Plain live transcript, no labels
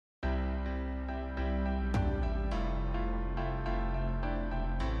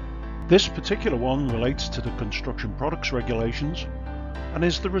This particular one relates to the Construction Products Regulations and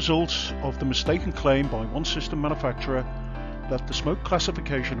is the result of the mistaken claim by one system manufacturer that the smoke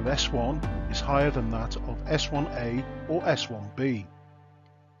classification of S1 is higher than that of S1A or S1B.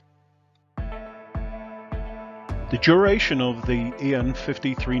 The duration of the EN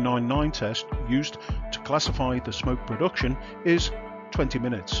 50399 test used to classify the smoke production is 20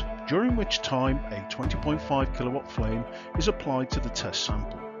 minutes, during which time a 20.5 kilowatt flame is applied to the test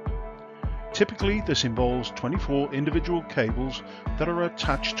sample. Typically, this involves 24 individual cables that are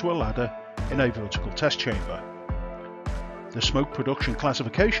attached to a ladder in a vertical test chamber. The smoke production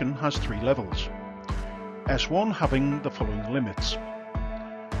classification has 3 levels, S1 having the following limits: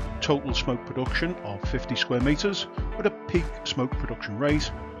 total smoke production of 50 square meters with a peak smoke production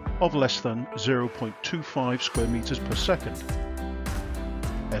rate of less than 0.25 square meters per second.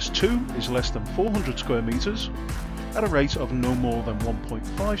 S2 is less than 400 square meters at a rate of no more than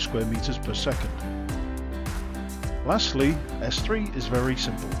 1.5 square meters per second. Lastly, S3 is very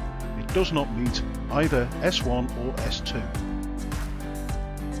simple. It does not meet either S1 or S2.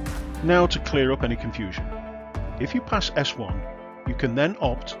 Now to clear up any confusion. If you pass S1, you can then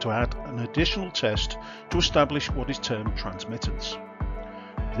opt to add an additional test to establish what is termed transmittance.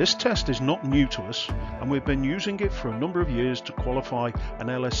 This test is not new to us, and we've been using it for a number of years to qualify an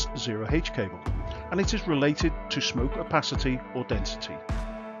LS0H cable, and it is related to smoke opacity or density.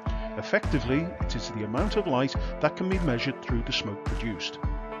 Effectively, it is the amount of light that can be measured through the smoke produced.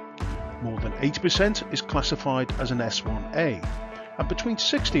 More than 80% is classified as an S1A, and between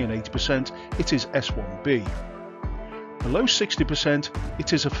 60 and 80% it is S1B. Below 60%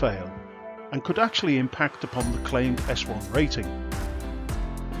 it is a fail, and could actually impact upon the claimed S1 rating.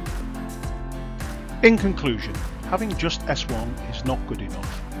 In conclusion, having just S1 is not good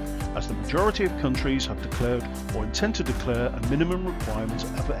enough, as the majority of countries have declared or intend to declare a minimum requirement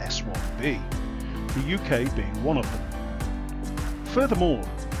of S1B, the UK being one of them. Furthermore,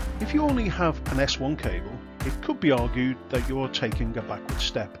 if you only have an S1 cable, it could be argued that you are taking a backward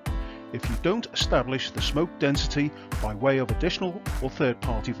step if you don't establish the smoke density by way of additional or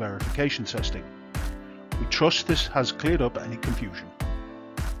third-party verification testing. We trust this has cleared up any confusion.